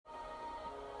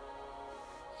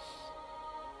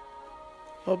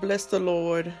Oh, bless the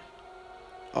Lord,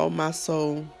 O my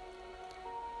soul,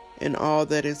 and all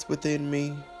that is within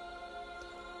me.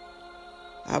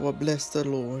 I will bless the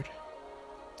Lord.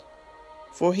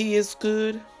 For he is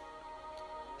good,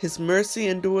 his mercy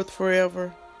endureth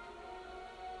forever.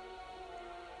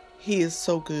 He is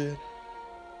so good.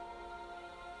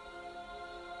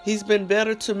 He's been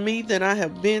better to me than I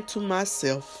have been to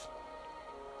myself,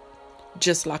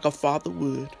 just like a father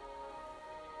would.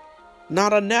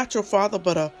 Not a natural father,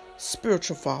 but a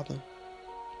spiritual father.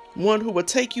 One who will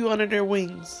take you under their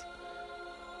wings,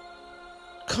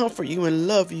 comfort you and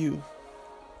love you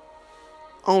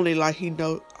only like he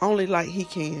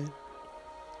can.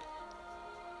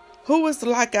 Who is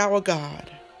like our God?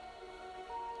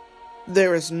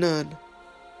 There is none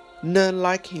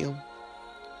like him.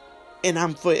 And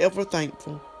I'm forever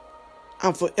thankful.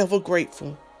 I'm forever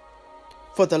grateful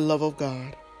for the love of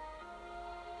God,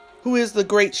 who is the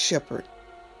great shepherd,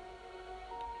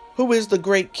 who is the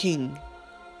great king,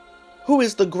 who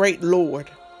is the great Lord.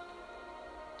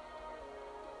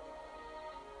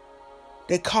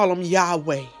 They call him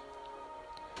Yahweh.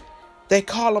 They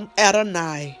call him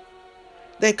Adonai.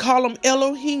 They call him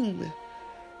Elohim.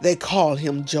 They call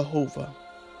him Jehovah.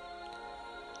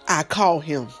 I call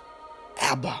him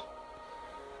Abba,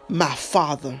 my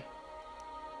Father.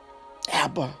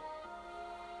 Abba.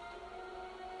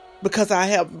 Because I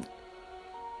have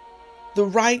the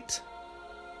right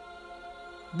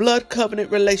blood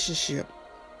covenant relationship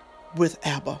with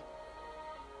Abba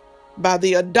by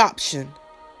the adoption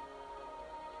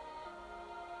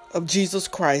of Jesus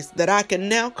Christ, that I can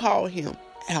now call him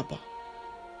Abba.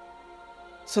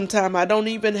 Sometimes I don't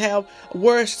even have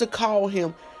words to call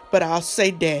him, but I'll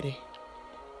say Daddy.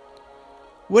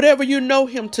 Whatever you know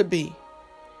him to be,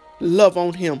 love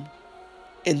on him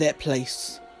in that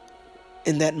place,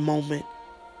 in that moment,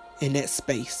 in that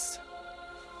space.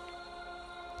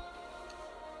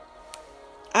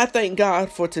 I thank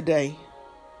God for today.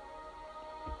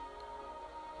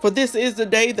 For this is the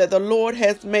day that the Lord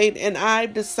has made, and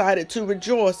I've decided to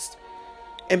rejoice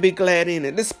and be glad in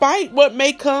it. Despite what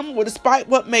may come, or despite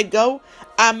what may go,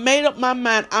 I made up my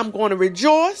mind I'm going to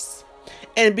rejoice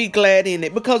and be glad in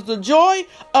it. Because the joy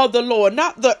of the Lord,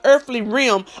 not the earthly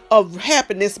realm of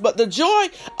happiness, but the joy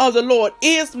of the Lord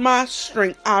is my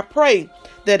strength. I pray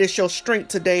that it's your strength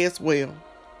today as well.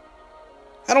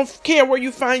 I don't care where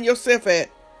you find yourself at.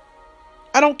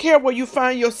 I don't care where you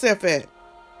find yourself at.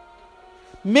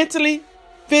 Mentally,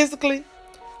 physically,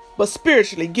 but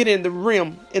spiritually, get in the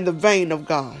realm, in the vein of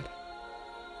God.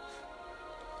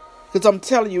 Because I'm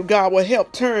telling you, God will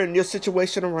help turn your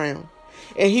situation around.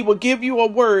 And he will give you a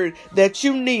word that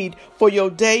you need for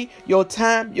your day, your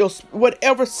time, your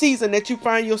whatever season that you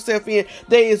find yourself in.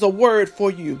 There is a word for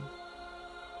you.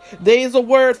 There is a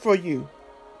word for you.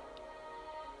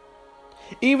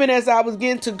 Even as I was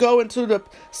getting to go into the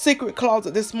secret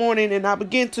closet this morning, and I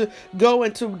began to go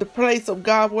into the place of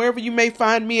God, wherever you may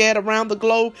find me at around the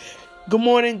globe, good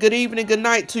morning, good evening, good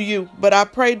night to you. But I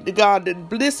pray to God that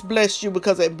this bless you,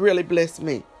 because it really blessed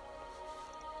me.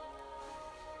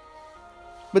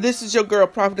 But this is your girl,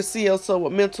 Prophetess CL Soul,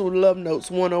 with Mental Love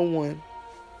Notes 101.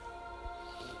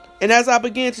 And as I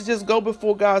began to just go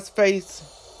before God's face,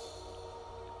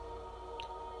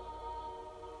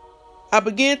 I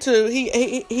began to,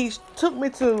 he took me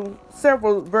to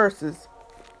several verses.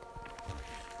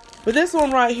 But this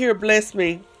one right here blessed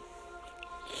me.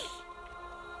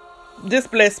 This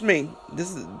blessed me.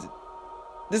 This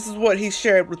is what he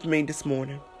shared with me this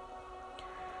morning.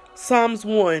 Psalms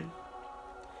 1.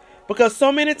 Because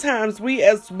so many times we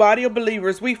as body of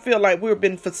believers, we feel like we've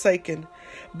been forsaken.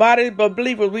 Body of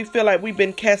believers, we feel like we've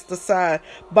been cast aside.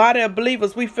 Body of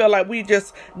believers, we feel like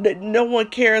no one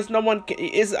cares. No one,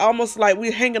 it's almost like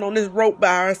we're hanging on this rope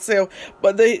by ourselves.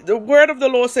 But the word of the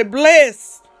Lord said,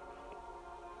 blessed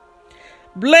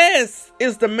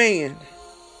is the man.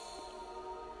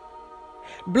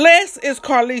 Blessed is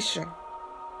Carlisha.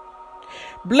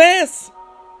 Blessed,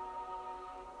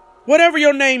 whatever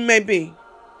your name may be,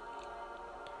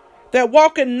 that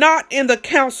walking not in the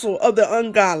counsel of the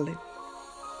ungodly.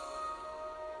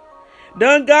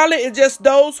 The ungodly is just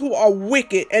those who are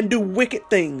wicked and do wicked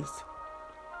things.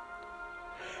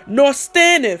 Nor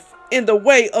standeth in the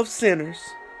way of sinners.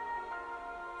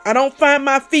 I don't find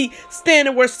my feet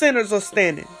standing where sinners are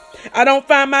standing. I don't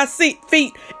find my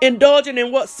feet indulging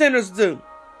in what sinners do.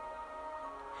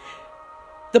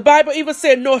 The Bible even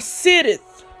said, nor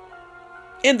sitteth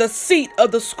in the seat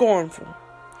of the scornful.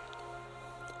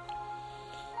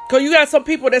 Because you got some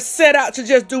people that set out to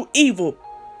just do evil.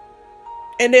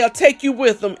 And they'll take you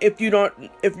with them if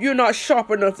you're not sharp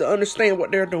enough to understand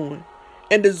what they're doing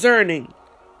and discerning.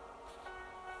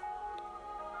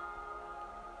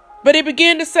 But he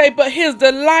began to say, but his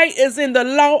delight is in the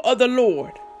law of the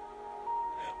Lord.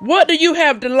 What do you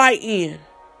have delight in?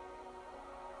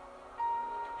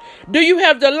 Do you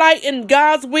have delight in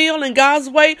God's will and God's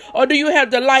way? Or do you have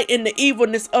delight in the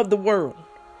evilness of the world?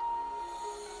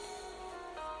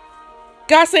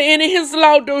 God said, and in his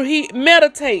law do he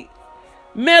meditate.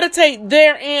 Meditate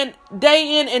therein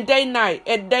day in and day night.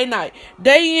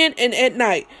 Day in and at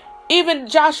night. Even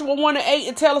Joshua 1:8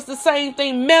 and tell us the same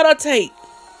thing. Meditate.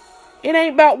 It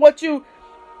ain't about what you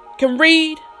can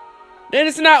read. And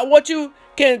it's not what you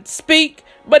can speak.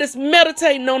 But it's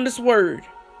meditating on this word.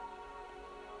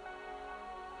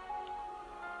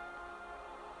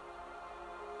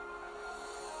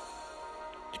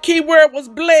 The key word was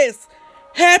blessed.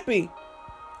 Happy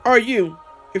are you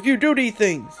if you do these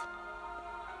things.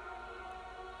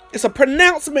 It's a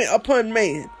pronouncement upon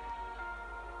man.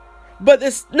 But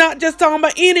it's not just talking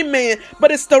about any man,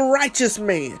 but it's the righteous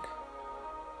man.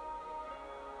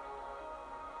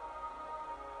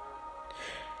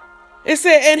 It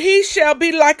said, and he shall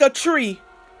be like a tree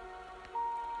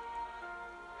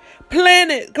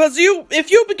planted. Because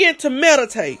if you begin to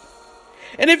meditate,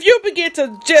 and if you begin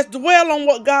to just dwell on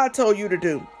what God told you to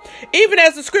do, even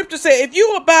as the scripture said, if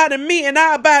you abide in me and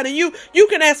I abide in you, you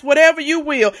can ask whatever you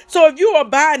will. So if you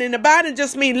abiding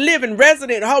just means living,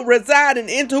 resident, residing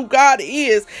into who God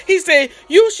is. He said,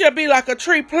 you shall be like a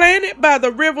tree planted by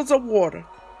the rivers of water,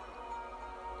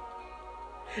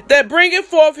 that bringeth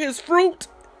forth his fruit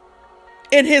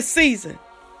in his season.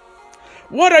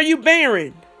 What are you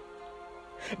bearing?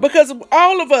 Because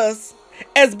all of us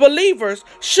as believers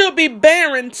should be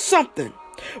bearing something.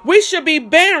 We should be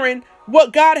bearing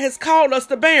what God has called us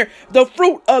to bear, the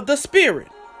fruit of the Spirit.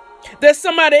 That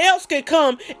somebody else can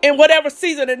come in whatever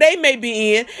season that they may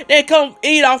be in, they come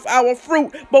eat off our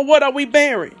fruit. But what are we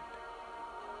bearing?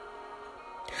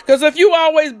 Because if you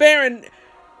always bearing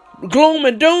gloom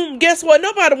and doom, guess what?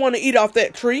 Nobody want to eat off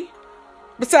that tree.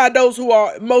 Besides those who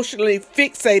are emotionally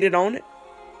fixated on it.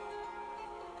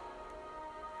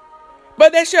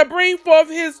 But they shall bring forth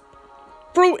his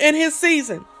fruit in his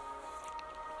season.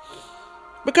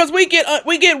 Because we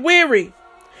get weary,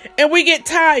 and we get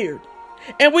tired,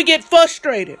 and we get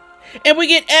frustrated, and we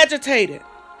get agitated,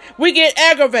 we get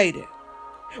aggravated,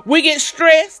 we get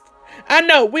stressed. I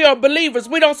know we are believers.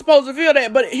 We don't supposed to feel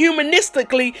that, but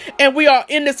humanistically, and we are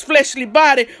in this fleshly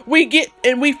body, we get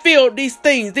and we feel these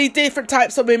things, these different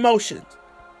types of emotions.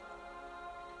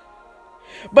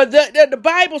 But the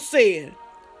Bible said,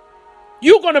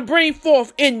 you're going to bring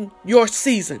forth in your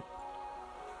season.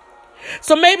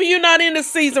 So maybe you're not in the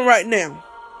season right now.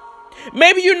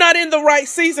 Maybe you're not in the right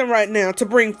season right now to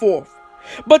bring forth.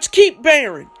 But keep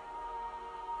bearing.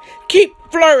 Keep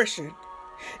flourishing.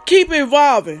 Keep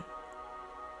evolving.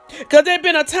 Because there's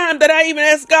been a time that I even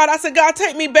asked God, I said, God,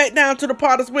 take me back down to the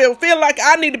potter's wheel. Feel like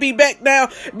I need to be back down,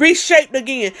 reshaped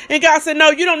again. And God said, no,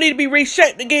 you don't need to be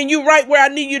reshaped again. You're right where I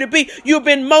need you to be. You've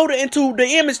been molded into the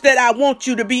image that I want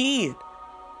you to be in.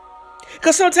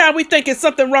 Because sometimes we think it's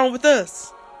something wrong with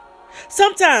us.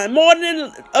 Sometimes, more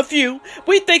than a few,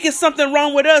 we think it's something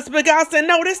wrong with us. But God said,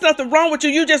 no, there's nothing wrong with you.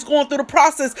 You're just going through the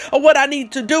process of what I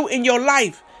need to do in your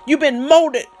life. You've been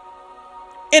molded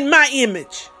in my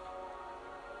image.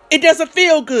 It doesn't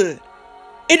feel good.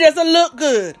 It doesn't look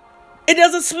good. It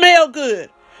doesn't smell good.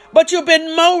 But you've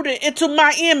been molded into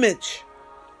my image.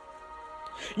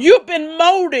 You've been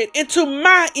molded into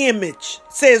my image,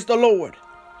 says the Lord.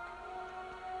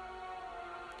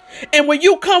 And when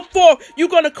you come forth, you're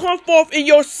going to come forth in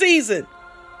your season,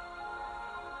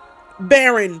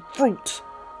 bearing fruit.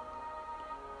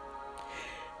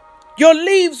 Your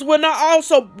leaves will not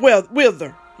also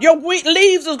wither. Your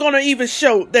leaves is going to even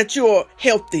show that you're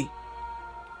healthy.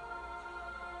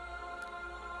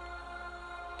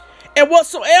 And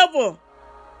whatsoever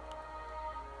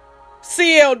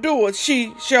CL doeth,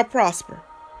 she shall prosper.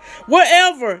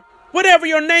 Whatever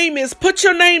your name is, put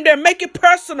your name there. Make it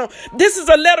personal. This is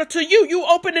a letter to you. You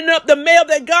opening up the mail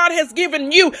that God has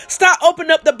given you. Stop opening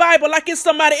up the Bible like it's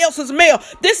somebody else's mail.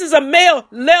 This is a mail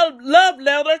love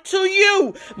letter to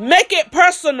you. Make it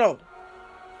personal.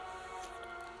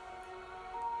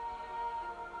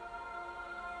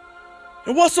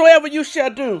 And whatsoever you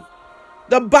shall do,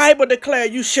 the Bible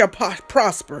declares you shall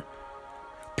prosper.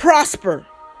 Prosper.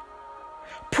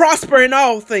 Prosper in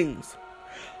all things.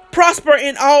 Prosper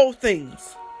in all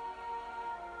things.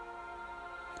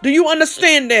 Do you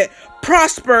understand that?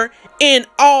 Prosper in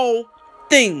all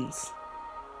things.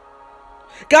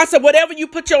 God said, whatever you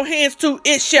put your hands to,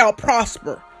 it shall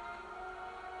prosper.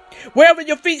 Wherever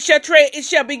your feet shall tread, it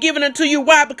shall be given unto you.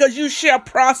 Why? Because you shall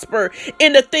prosper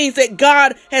in the things that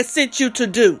God has sent you to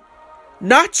do.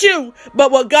 Not you,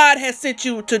 but what God has sent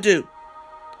you to do.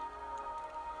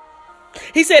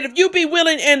 He said, if you be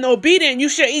willing and obedient, you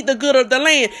shall eat the good of the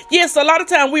land. Yes, a lot of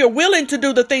time we are willing to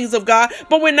do the things of God,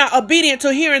 but we're not obedient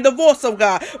to hearing the voice of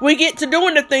God. We get to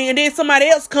doing the thing and then somebody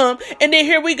else come, and then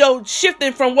here we go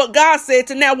shifting from what God said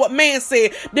to now what man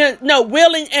said. No,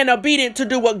 willing and obedient to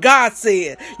do what God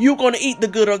said. You're going to eat the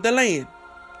good of the land.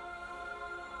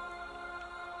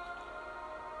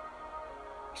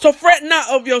 So fret not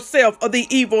of yourself of the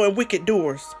evil and wicked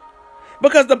doers,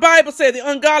 because the Bible said the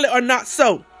ungodly are not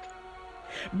so,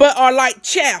 but are like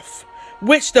chaff,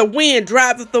 which the wind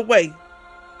driveth away.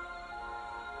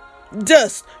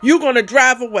 Dust, you're going to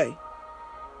drive away.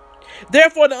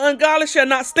 Therefore the ungodly shall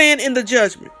not stand in the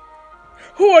judgment.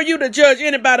 Who are you to judge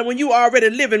anybody when you are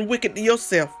already living wickedly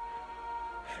yourself?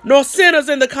 Nor sinners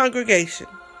in the congregation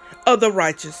of the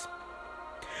righteous.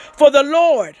 For the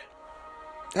Lord,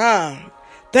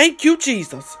 thank you,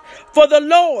 Jesus. For the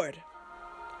Lord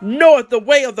knoweth the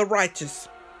way of the righteous,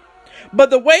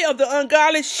 but the way of the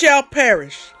ungodly shall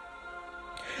perish.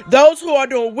 Those who are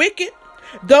doing wicked,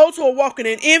 those who are walking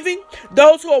in envy,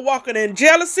 those who are walking in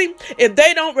jealousy, if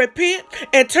they don't repent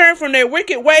and turn from their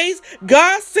wicked ways,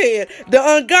 God said the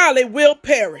ungodly will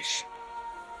perish.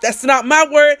 That's not my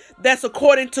word. That's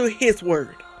according to his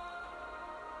word.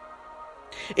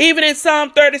 Even in Psalm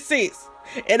 36,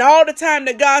 and all the time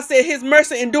that God said his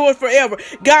mercy endures forever,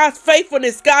 God's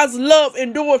faithfulness, God's love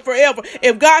endures forever.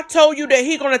 If God told you that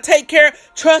he's going to take care,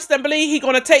 trust and believe he's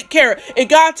going to take care. If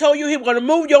God told you he's going to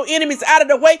move your enemies out of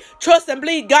the way, trust and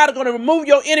believe God is going to remove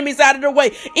your enemies out of the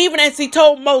way. Even as he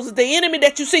told Moses, the enemy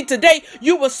that you see today,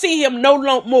 you will see him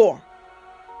no more.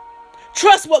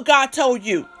 Trust what God told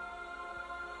you.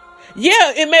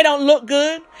 Yeah, it may not look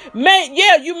good.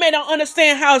 You may not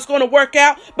understand how it's going to work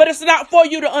out, but it's not for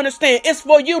you to understand. It's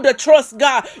for you to trust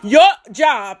God. Your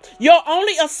job, your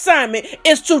only assignment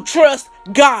is to trust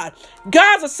God.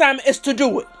 God's assignment is to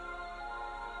do it.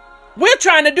 We're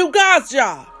trying to do God's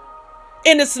job,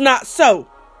 and it's not so.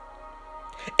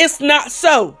 It's not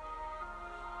so.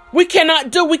 We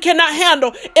cannot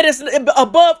handle. It is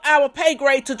above our pay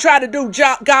grade to try to do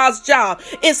God's job.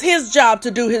 It's his job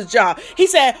to do his job. He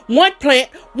said, one plant,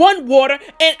 one water,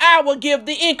 and I will give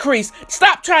the increase.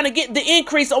 Stop trying to get the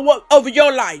increase over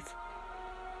your life.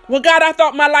 Well, God, I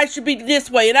thought my life should be this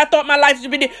way, and I thought my life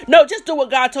should be this. No, just do what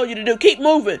God told you to do. Keep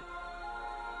moving.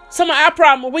 Some of our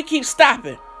problem, we keep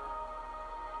stopping.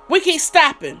 We keep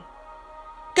stopping.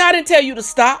 God didn't tell you to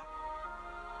stop.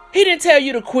 He didn't tell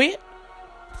you to quit.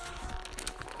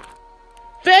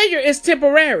 Failure is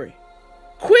temporary.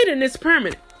 Quitting is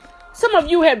permanent. Some of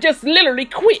you have just literally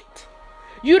quit.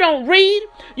 You don't read.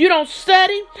 You don't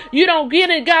study. You don't get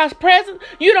in God's presence.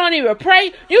 You don't even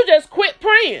pray. You just quit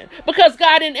praying because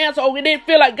God didn't answer, or it didn't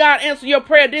feel like God answered your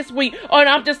prayer this week. Or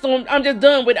I'm just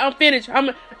done with it. I'm finished.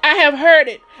 I have heard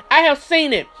it. I have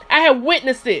seen it. I have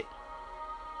witnessed it.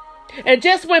 And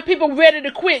just when people ready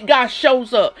to quit, God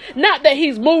shows up. Not that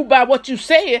he's moved by what you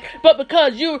said, but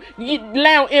because you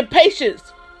allow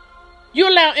impatience. You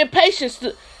allow impatience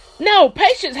to... No,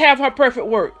 patience have her perfect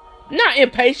work. Not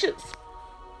impatience.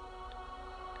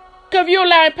 Because if you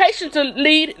allow impatience to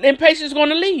lead, impatience is going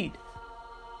to lead.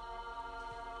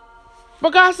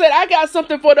 But God said, I got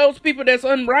something for those people that's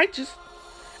unrighteous.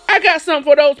 I got something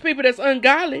for those people that's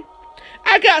ungodly.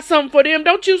 I got something for them.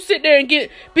 Don't you sit there and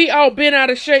be all bent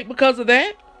out of shape because of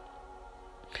that.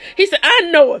 He said, I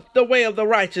know the way of the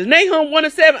righteous. Nahum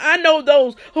 1:7, I know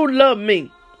those who love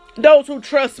me, those who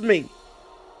trust me.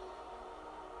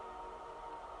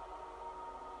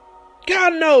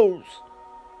 God knows.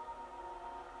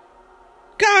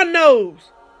 God knows.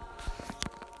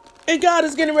 And God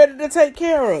is getting ready to take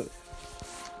care of it.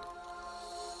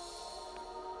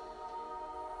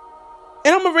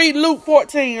 And I'm going to read Luke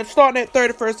 14, starting at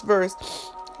 31st verse.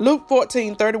 Luke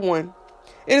 14:31.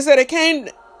 It said,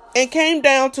 it came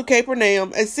down to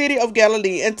Capernaum, a city of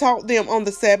Galilee, and taught them on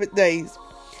the Sabbath days.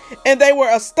 And they were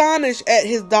astonished at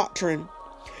his doctrine,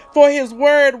 for his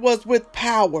word was with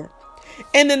power.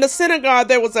 And in the synagogue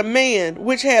there was a man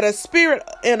which had a spirit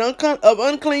of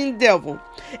unclean devil,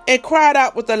 and cried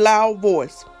out with a loud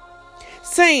voice,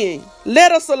 saying,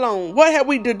 Let us alone. What have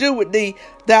we to do with thee,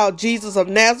 thou Jesus of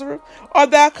Nazareth?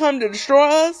 Art thou come to destroy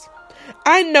us?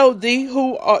 I know thee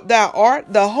who thou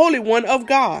art, the Holy One of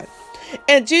God.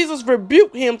 And Jesus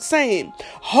rebuked him, saying,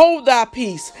 Hold thy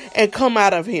peace, and come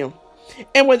out of him.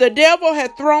 And when the devil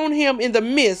had thrown him in the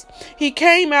midst, he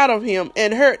came out of him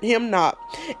and hurt him not.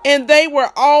 And they were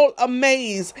all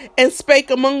amazed, and spake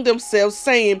among themselves,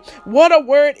 saying, What a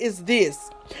word is this?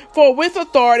 For with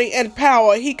authority and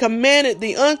power he commanded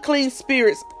the unclean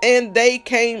spirits, and they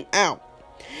came out.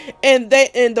 And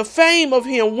the fame of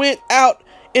him went out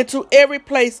into every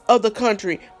place of the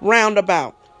country round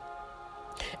about.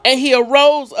 And he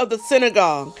arose of the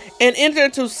synagogue and entered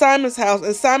into Simon's house,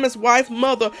 and Simon's wife's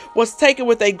mother was taken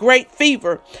with a great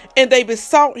fever, and they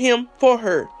besought him for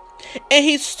her. And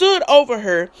he stood over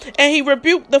her, and he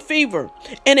rebuked the fever,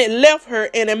 and it left her,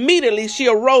 and immediately she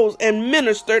arose and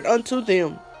ministered unto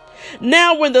them.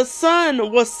 Now when the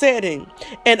sun was setting,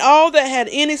 and all that had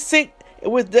any sick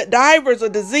with divers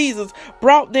of diseases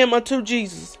brought them unto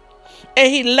Jesus,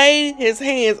 and he laid his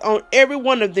hands on every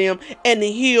one of them, and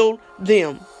he healed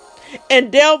them.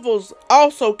 And devils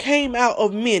also came out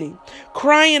of many,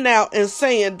 crying out and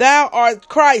saying, Thou art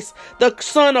Christ, the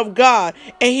Son of God.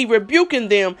 And he rebuking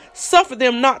them, suffered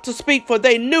them not to speak, for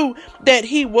they knew that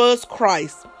he was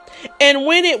Christ. And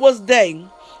when it was day,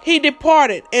 he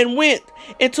departed and went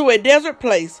into a desert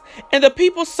place. And the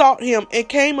people sought him and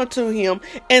came unto him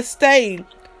and stayed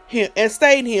him,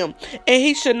 and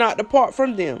he should not depart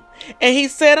from them. And he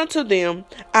said unto them,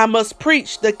 I must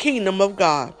preach the kingdom of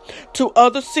God to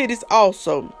other cities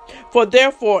also, for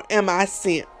therefore am I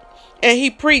sent. And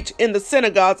he preached in the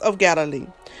synagogues of Galilee.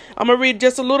 I'm going to read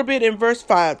just a little bit in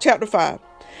chapter 5.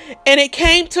 And it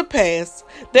came to pass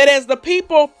that as the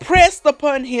people pressed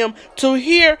upon him to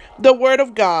hear the word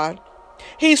of God,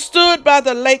 he stood by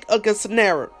the lake of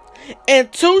Gennesaret,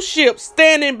 and 2 ships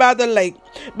standing by the lake,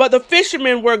 but the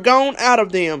fishermen were gone out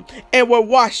of them and were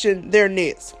washing their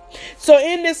nets. So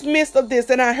in this midst of this,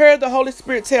 and I heard the Holy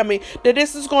Spirit tell me that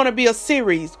this is going to be a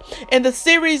series, and the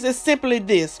series is simply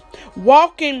this: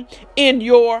 walking in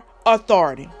your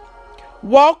authority.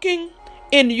 Walking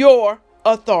in your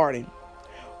authority.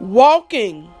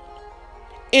 Walking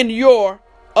in your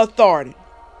authority.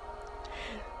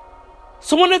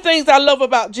 So one of the things I love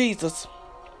about Jesus,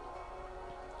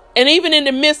 and even in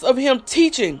the midst of him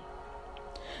teaching,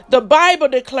 the Bible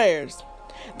declares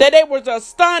that they were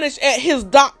astonished at his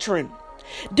doctrine.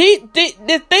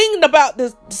 The thing about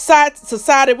this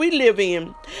society we live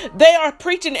in, they are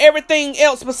preaching everything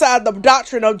else besides the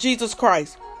doctrine of Jesus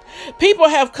Christ. People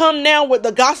have come now with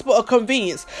the gospel of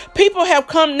convenience. People have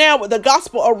come now with the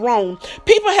gospel of Rome.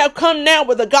 People have come now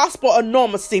with the gospel of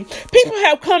normalcy. People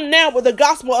have come now with the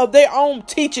gospel of their own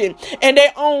teaching and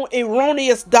their own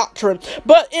erroneous doctrine.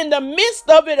 But in the midst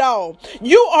of it all,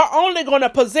 you are only going to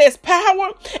possess power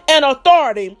and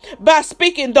authority by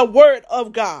speaking the word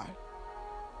of God.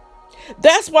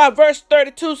 That's why verse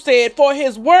 32 said, for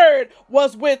his word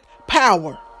was with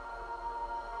power.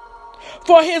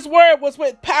 For his word was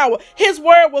with power. His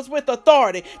word was with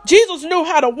authority. Jesus knew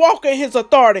how to walk in his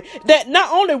authority. That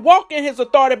not only walk in his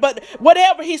authority, but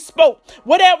whatever he spoke,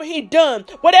 whatever he done,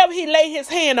 whatever he laid his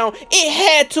hand on, it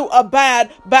had to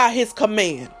abide by his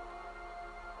command.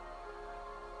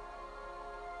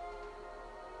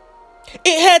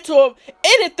 It had to,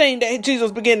 anything that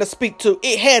Jesus began to speak to,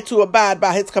 it had to abide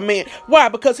by his command. Why?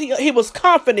 Because he was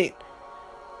confident.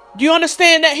 Do you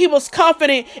understand that? He was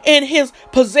confident in his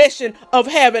possession of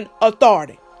having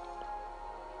authority.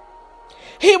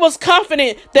 He was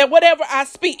confident that whatever I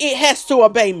speak, it has to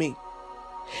obey me.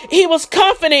 He was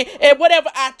confident that whatever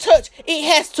I touch, it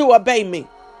has to obey me.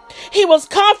 He was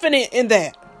confident in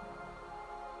that.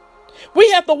 We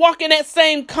have to walk in that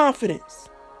same confidence.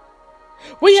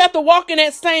 We have to walk in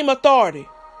that same authority.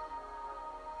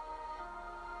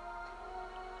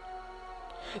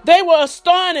 They were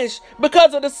astonished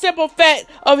because of the simple fact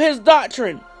of his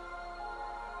doctrine,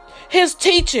 his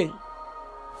teaching.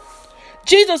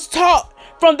 Jesus taught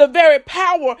from the very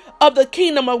power of the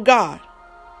kingdom of God.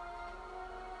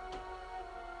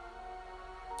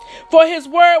 For his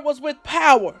word was with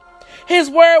power. His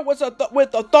word was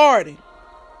with authority.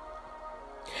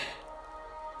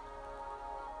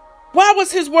 Why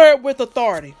was his word with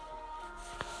authority?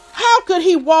 How could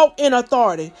he walk in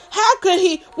authority?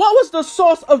 What was the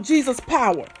source of Jesus'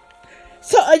 power?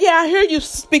 So, I hear you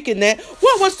speaking that.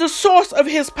 What was the source of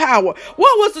his power?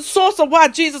 What was the source of why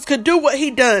Jesus could do what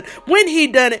he done, when he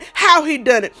done it, how he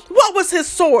done it? What was his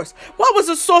source? What was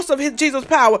the source of Jesus'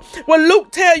 power? Well,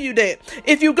 Luke tell you that.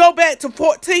 If you go back to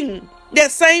 14,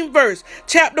 that same verse,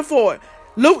 chapter 4,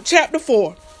 Luke chapter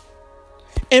 4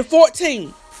 and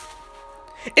 14.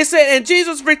 It said, and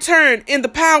Jesus returned in the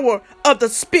power of the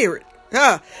Spirit.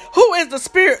 Who is the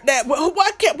Spirit that,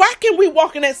 why can we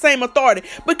walk in that same authority?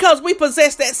 Because we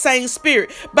possess that same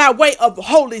Spirit by way of the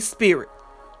Holy Spirit.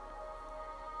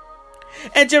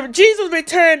 And Jesus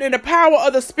returned in the power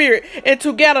of the Spirit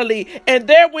into Galilee, and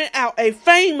there went out a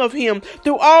fame of him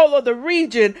through all of the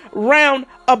region round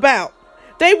about.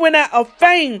 They went out of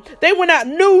fame. They went out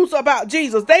news about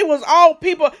Jesus. They was all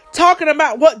people talking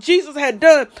about what Jesus had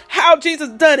done, how Jesus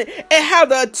done it, and how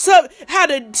the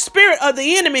spirit of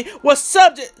the enemy was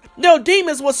subject,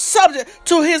 demons was subject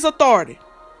to his authority.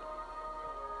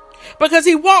 Because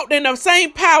he walked in the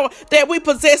same power that we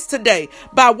possess today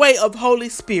by way of Holy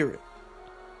Spirit.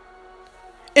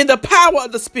 In the power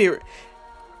of the Spirit.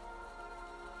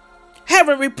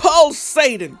 Having repulsed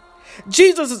Satan,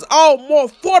 Jesus is all more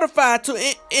fortified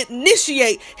to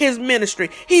initiate his ministry.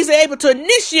 He's able to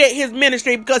initiate his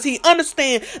ministry because he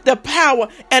understands the power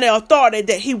and the authority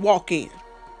that he walks in.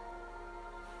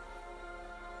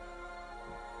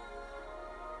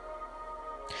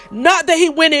 Not that he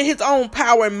went in his own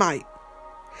power and might.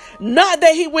 Not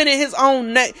that he went in his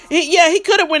own name. He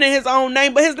could have went in his own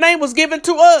name, but his name was given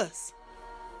to us.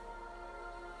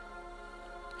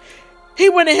 He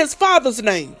went in his Father's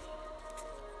name.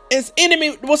 His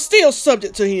enemy was still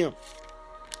subject to him.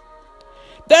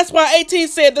 That's why 18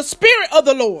 said, the Spirit of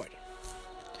the Lord.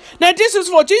 Now this is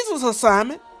for Jesus'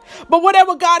 assignment. But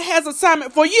whatever God has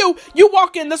assignment for you, you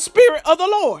walk in the Spirit of the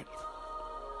Lord.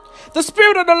 The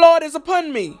Spirit of the Lord is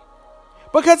upon me,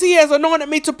 because he has anointed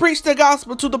me to preach the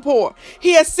gospel to the poor.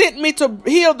 He has sent me to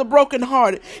heal the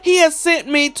brokenhearted. He has sent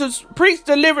me to preach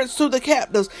deliverance to the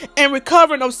captives and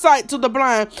recovering of sight to the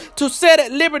blind, to set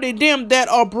at liberty them that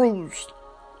are bruised.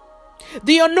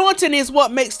 The anointing is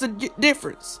what makes the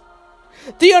difference.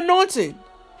 The anointing.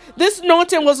 This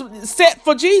anointing was set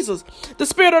for Jesus. The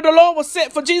Spirit of the Lord was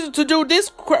set for Jesus to do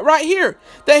this right here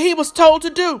that he was told to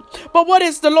do. But what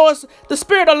is the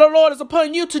Spirit of the Lord is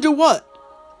upon you to do what?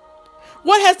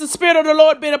 What has the Spirit of the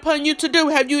Lord been upon you to do?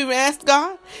 Have you even asked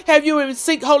God? Have you even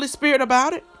seek Holy Spirit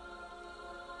about it?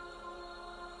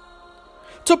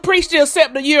 To preach the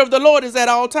accepted year of the Lord is at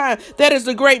all times. That is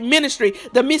the great ministry,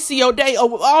 the missio Dei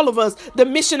of all of us. The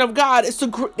mission of God is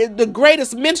the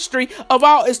greatest ministry of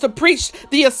all is to preach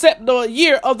the acceptable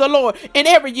year of the Lord. And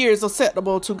every year is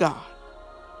acceptable to God.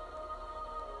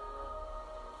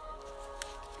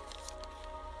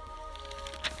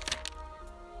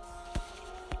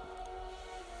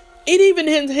 And even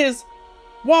in his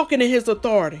walking in his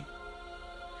authority,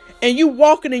 and you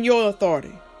walking in your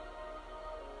authority,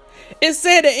 it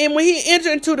said that when he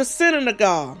entered into the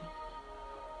synagogue,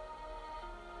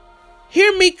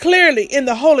 hear me clearly in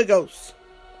the Holy Ghost.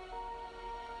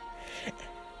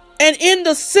 And in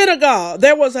the synagogue,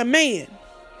 there was a man.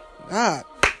 God.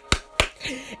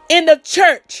 In the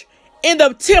church, in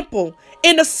the temple,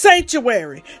 in the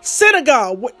sanctuary,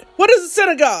 synagogue. What is a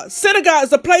synagogue? Synagogue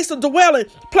is a place of dwelling,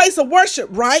 place of worship,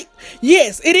 right?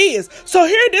 Yes, it is. So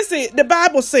here this is, the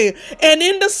Bible said, and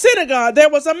in the synagogue there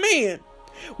was a man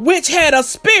which had a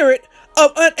spirit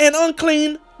of an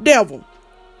unclean devil.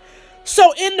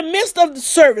 So in the midst of the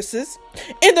services,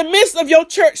 in the midst of your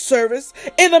church service,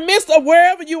 in the midst of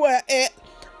wherever you are at,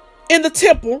 in the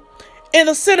temple, in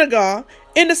the synagogue,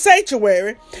 in the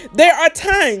sanctuary, there are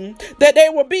times that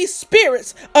there will be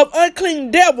spirits of unclean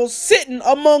devils sitting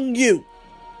among you.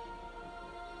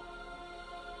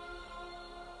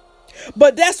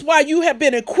 But that's why you have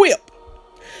been equipped.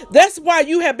 That's why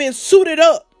you have been suited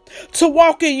up to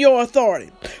walk in your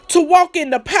authority, to walk in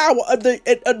the power of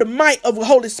the might of the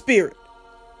Holy Spirit.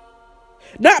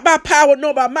 Not by power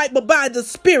nor by might, but by the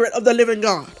Spirit of the living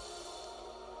God.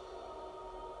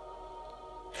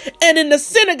 And in the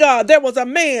synagogue there was a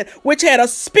man which had a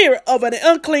spirit of an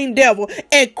unclean devil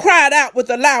and cried out with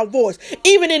a loud voice.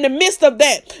 Even in the midst of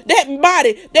that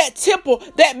body, that temple,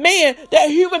 that man,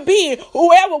 that human being,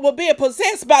 whoever was being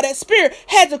possessed by that spirit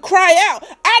had to cry out,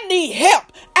 I need help.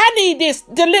 I need this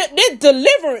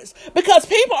deliverance, because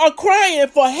people are crying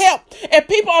for help and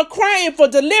people are crying for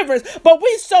deliverance. But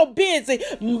we so busy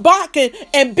barking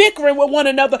and bickering with one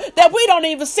another that we don't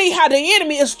even see how the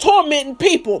enemy is tormenting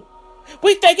people.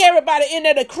 We think everybody in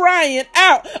there crying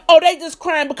out. Oh, they just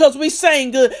crying because we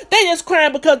sing good. They just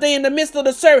crying because they in the midst of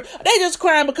the service. They just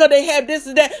crying because they have this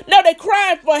and that. No, they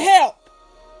crying for help.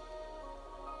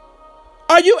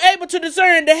 Are you able to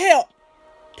discern the help?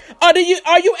 Are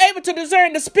you able to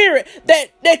discern the spirit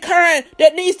that crying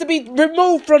that needs to be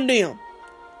removed from them?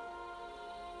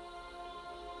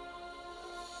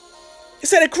 He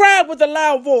said it cried with a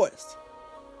loud voice.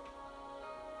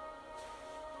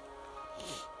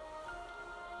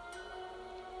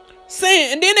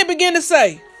 Saying, and then they begin to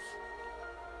say,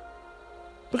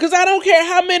 because I don't care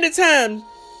how many times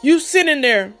you sitting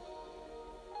there,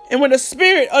 and when the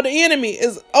spirit of the enemy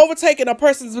is overtaking a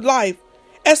person's life,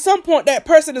 at some point that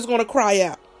person is going to cry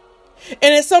out.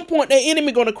 And at some point that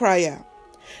enemy going to cry out.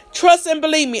 Trust and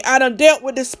believe me, I done dealt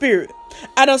with the spirit.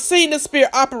 I done seen the spirit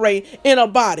operate in a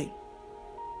body.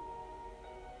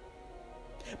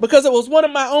 because it was one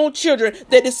of my own children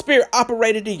that this spirit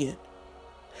operated in.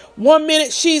 One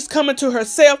minute she's coming to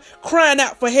herself, crying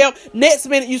out for help. Next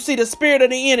minute you see the spirit of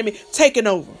the enemy taking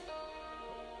over.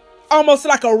 Almost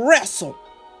like a wrestle.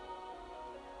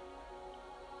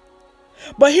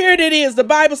 But here it is. The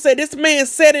Bible said this man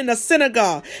sat in a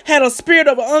synagogue, had a spirit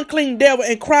of an unclean devil,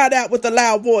 and cried out with a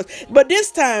loud voice. But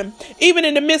this time, even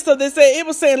in the midst of this, it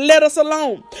was saying, let us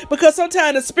alone. Because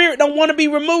sometimes the spirit don't want to be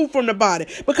removed from the body.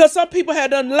 Because some people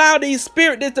have allowed these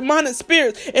demonic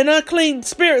spirits and unclean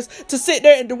spirits to sit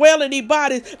there and dwell in these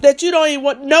bodies that you don't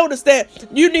even notice that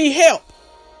you need help.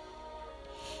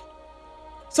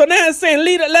 So now it's saying,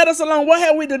 let us alone. What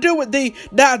have we to do with thee,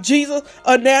 thou Jesus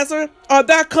of Nazareth? Art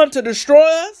thou come to destroy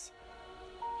us?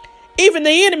 Even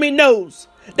the enemy knows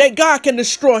that God can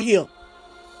destroy him.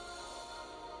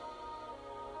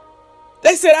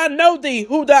 They said, I know thee,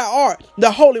 who thou art,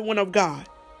 the Holy One of God.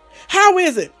 How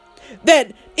is it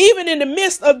that even in the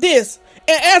midst of this,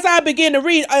 and as I begin to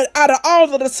read out of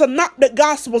all of the synoptic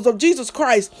gospels of Jesus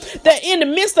Christ, that in the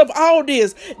midst of all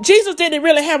this, Jesus didn't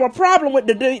really have a problem with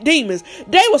the demons.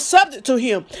 They were subject to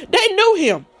him. They knew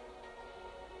him.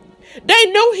 They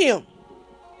knew him.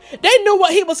 They knew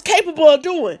what he was capable of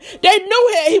doing. They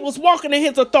knew he was walking in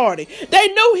his authority. They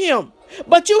knew him.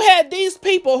 But you had these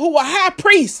people who were high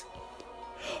priests.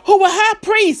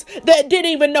 That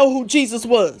didn't even know who Jesus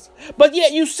was. But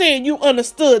yet you saying you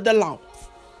understood the law.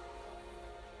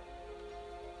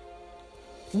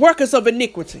 Workers of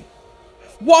iniquity,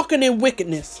 walking in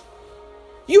wickedness.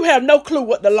 You have no clue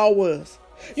what the law was.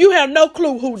 You have no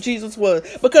clue who Jesus was.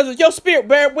 Because if your spirit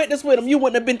bear witness with him, you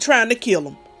wouldn't have been trying to kill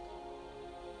him.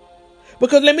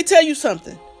 Because let me tell you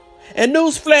something. And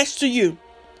newsflash to you.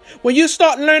 When you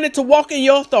start learning to walk in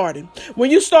your authority,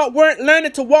 when you start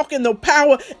learning to walk in the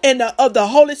power of the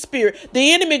Holy Spirit,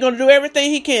 the enemy going to do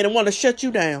everything he can and want to shut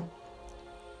you down.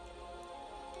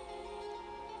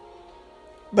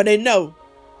 But they know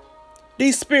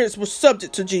these spirits were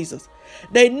subject to Jesus.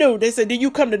 They knew. They said, did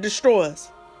you come to destroy us?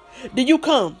 Did you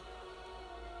come?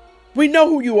 We know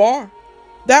who you are.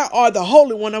 Thou art the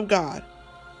Holy One of God.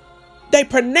 They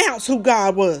pronounced who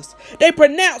God was. They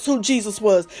pronounced who Jesus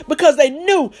was. Because they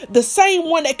knew the same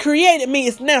one that created me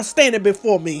is now standing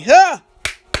before me.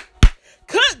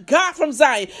 Good God from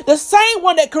Zion. The same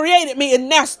one that created me is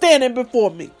now standing before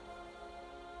me.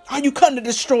 Are you come to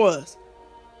destroy us?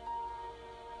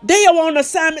 They are on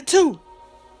assignment too.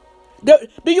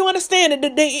 Do you understand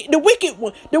that the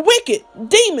wicked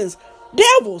demons,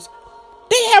 devils,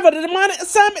 they have a demonic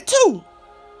assignment too.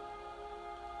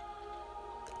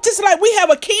 Just like we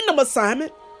have a kingdom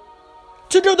assignment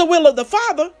to do the will of the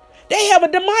Father, they have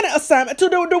a demonic assignment to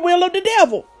do the will of the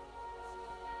devil.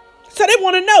 So they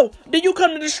want to know, do you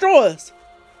come to destroy us?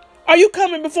 Are you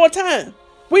coming before time?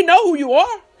 We know who you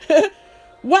are.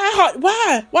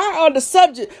 Why are the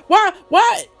subject?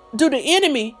 Why do the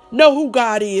enemy know who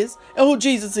God is and who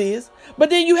Jesus is? But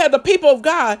then you have the people of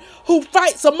God who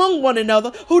fights among one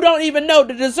another, who don't even know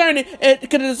the discerning and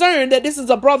can discern that this is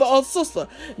a brother or sister.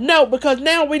 No, because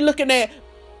now we're looking at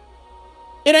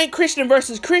it ain't Christian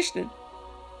versus Christian.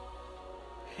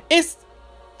 It's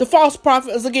the false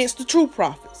prophets against the true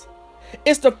prophets.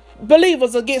 It's the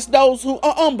believers against those who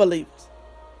are unbelievers.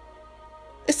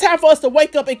 It's time for us to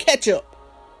wake up and catch up.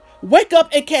 Wake up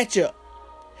and catch up.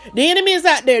 The enemy is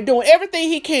out there doing everything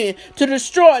he can to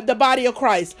destroy the body of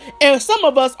Christ. And some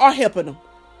of us are helping him.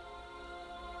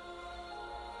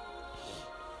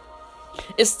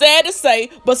 It's sad to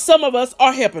say, but some of us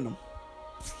are helping him.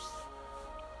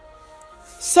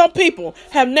 Some people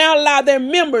have now allowed their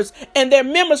members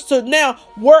to now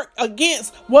work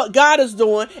against what God is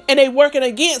doing. And they're working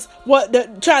against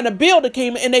trying to build the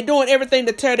kingdom. And they're doing everything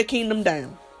to tear the kingdom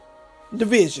down.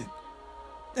 Division.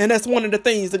 And that's one of the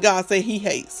things that God said he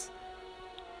hates.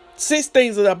 6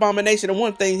 things of the abomination, and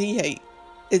one thing he hates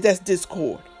is that's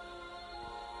discord.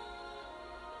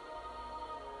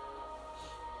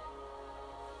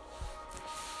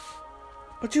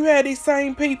 But you had these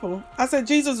same people. I said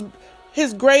Jesus,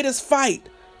 his greatest fight,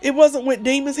 it wasn't with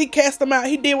demons. He cast them out.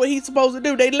 He did what he's supposed to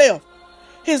do. They left.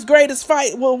 His greatest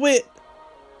fight was with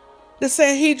the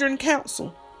Sanhedrin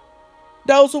Council.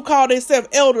 Those who call themselves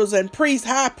elders and priests,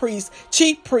 high priests,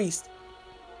 chief priests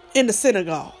in the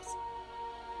synagogues.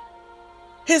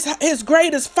 His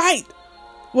greatest fight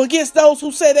was against those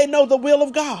who say they know the will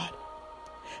of God.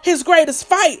 His greatest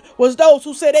fight was those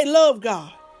who say they love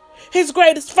God. His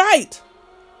greatest fight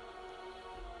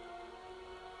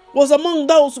was among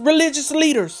those religious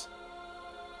leaders.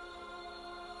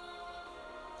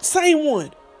 Same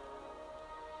one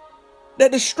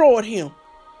that destroyed him.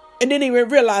 And didn't even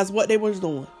realize what they was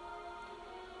doing.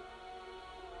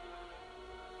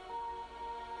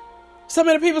 So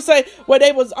many people say, well,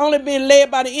 they was only being led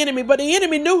by the enemy, but the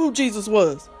enemy knew who Jesus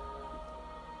was.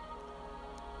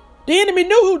 The enemy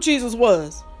knew who Jesus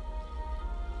was.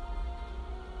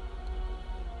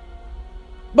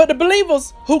 But the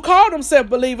believers who called themselves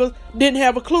believers didn't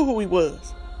have a clue who he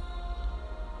was.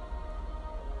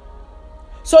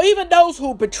 So even those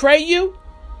who betray you,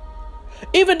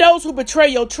 even those who betray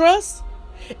your trust,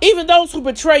 even those who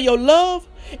betray your love,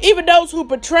 even those who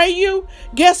betray you,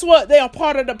 guess what? They are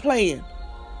part of the plan.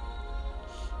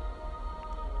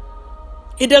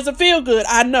 It doesn't feel good,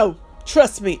 I know.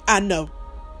 Trust me, I know.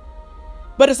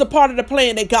 But it's a part of the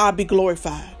plan that God be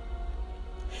glorified.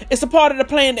 It's a part of the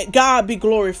plan that God be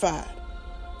glorified.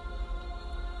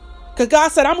 Because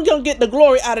God said, I'm going to get the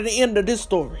glory out of the end of this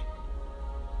story.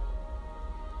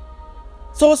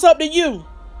 So it's up to you.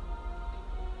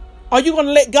 Are you going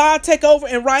to let God take over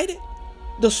and write it?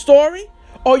 The story?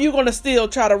 Or are you going to still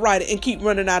try to write it and keep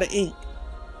running out of ink?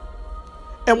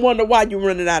 And wonder why you're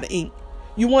running out of ink.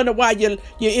 You wonder why your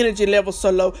energy level's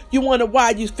so low. You wonder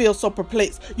why you feel so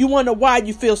perplexed. You wonder why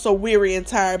you feel so weary and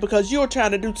tired. Because you're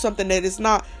trying to do something that is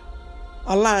not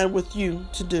aligned with you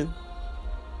to do.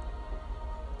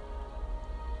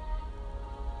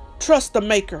 Trust the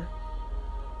maker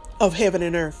of heaven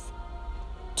and earth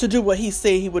to do what he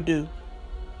said he would do.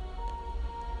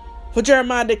 For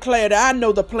Jeremiah declared, I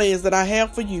know the plans that I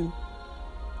have for you.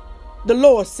 The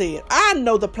Lord said, I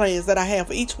know the plans that I have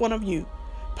for each one of you.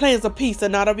 Plans of peace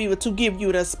and not of evil, to give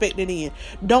you the expected end.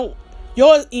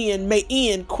 Your end may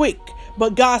end quick,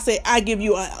 but God said, I give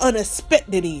you an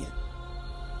unexpected end.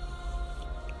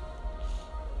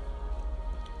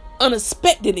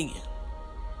 Unexpected end.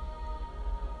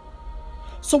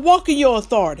 So walk in your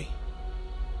authority.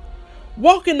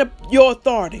 Walk in your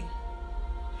authority.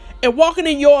 And walking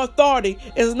in your authority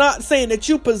is not saying that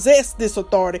you possess this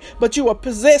authority, but you are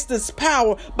possessed this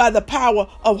power by the power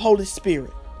of Holy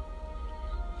Spirit.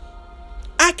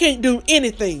 I can't do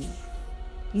anything,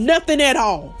 nothing at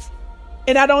all.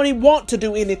 And I don't even want to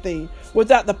do anything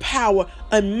without the power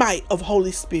and might of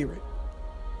Holy Spirit.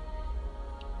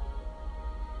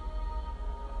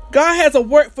 God has a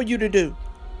work for you to do.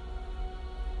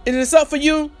 And it's up for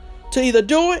you to either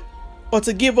do it or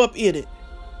to give up in it.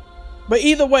 But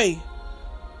either way,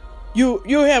 you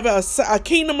have a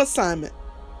kingdom assignment.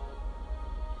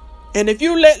 And if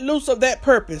you let loose of that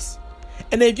purpose,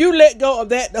 and if you let go of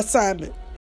that assignment,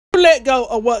 you let go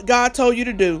of what God told you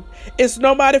to do, it's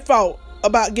nobody's fault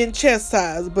about getting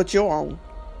chastised but your own.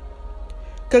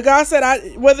 Because God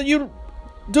said, whether you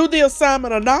do the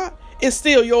assignment or not, it's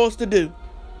still yours to do.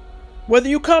 Whether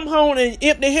you come home and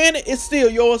empty-handed, it's still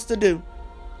yours to do.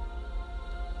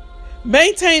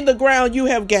 Maintain the ground you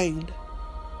have gained.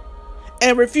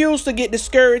 And refuse to get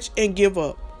discouraged and give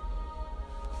up.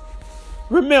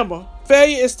 Remember,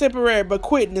 failure is temporary, but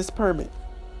quitting is permanent.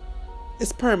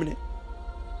 It's permanent.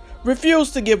 Refuse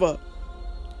to give up.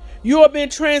 You are being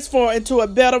transformed into a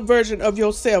better version of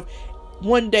yourself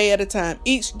one day at a time.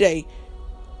 Each day,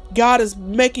 God is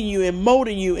making you and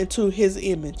molding you into his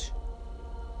image.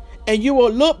 And you will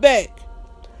look back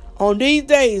on these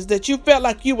days that you felt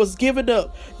like you was giving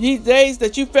up. These days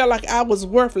that you felt like I was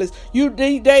worthless.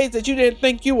 These days that you didn't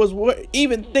think you was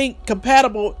even think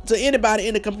compatible to anybody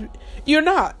in the you're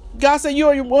not. God said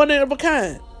you're one of a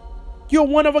kind. You're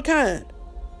one of a kind.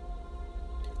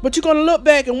 But you're going to look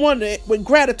back and wonder with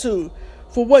gratitude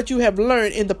for what you have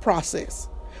learned in the process.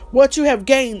 What you have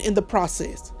gained in the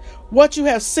process. What you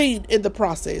have seen in the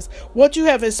process. What you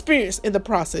have experienced in the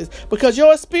process. Because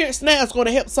your experience now is going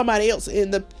to help somebody else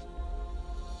in the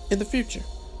future.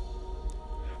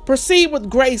 Proceed with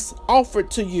grace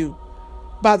offered to you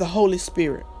by the Holy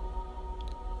Spirit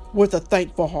with a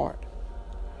thankful heart.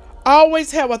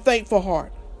 Always have a thankful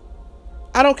heart.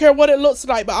 I don't care what it looks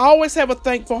like, but always have a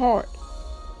thankful heart.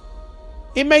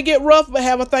 It may get rough, but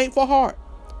have a thankful heart.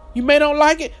 You may not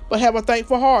like it, but have a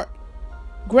thankful heart.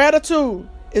 Gratitude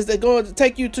is going to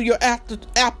take you to your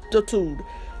aptitude.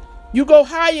 You go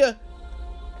higher.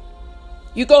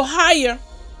 You go higher.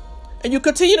 And you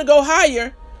continue to go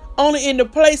higher only in the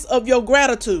place of your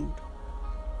gratitude.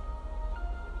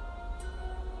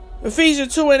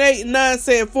 Ephesians 2:8-9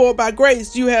 said, for by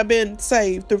grace you have been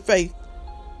saved through faith.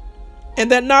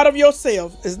 And that not of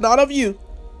yourself, is not of you.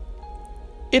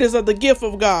 It is of the gift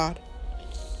of God.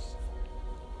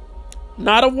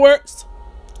 Not of works,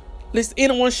 lest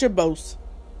anyone should boast.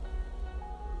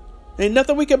 Ain't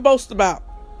nothing we can boast about.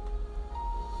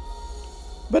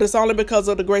 But it's only because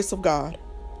of the grace of God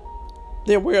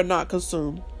that we are not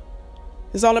consumed.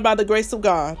 It's only by the grace of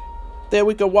God that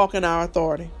we can walk in our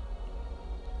authority.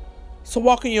 So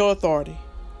walk in your authority.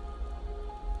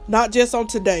 Not just on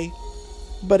today,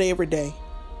 but every day.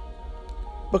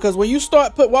 Because when you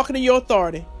start walking in your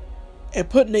authority and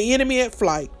putting the enemy at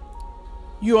flight,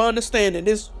 you understand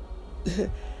that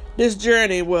this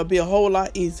journey will be a whole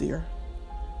lot easier.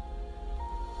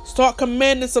 Start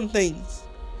commanding some things.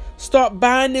 Start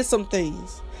binding some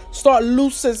things. Start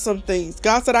loosing some things.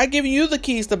 God said, I give you the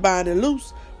keys to bind and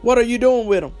loose. What are you doing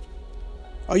with them?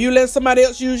 Are you letting somebody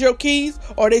else use your keys?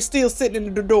 Or are they still sitting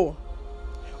in the door?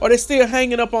 Or are they still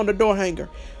hanging up on the door hanger?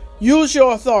 Use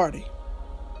your authority.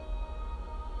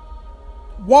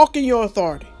 Walk in your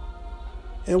authority.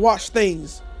 And watch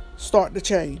things start to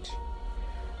change.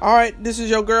 All right, this is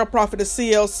your girl, Prophetess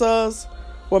CL Suggs,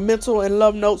 with Mental and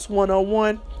Love Notes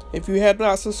 101. If you have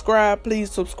not subscribed,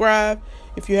 please subscribe.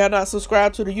 If you have not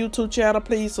subscribed to the YouTube channel,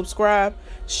 please subscribe.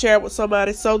 Share with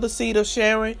somebody. Sow the seed of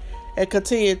sharing and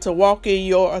continue to walk in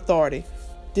your authority.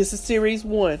 This is Series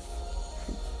 1.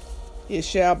 It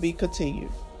shall be continued.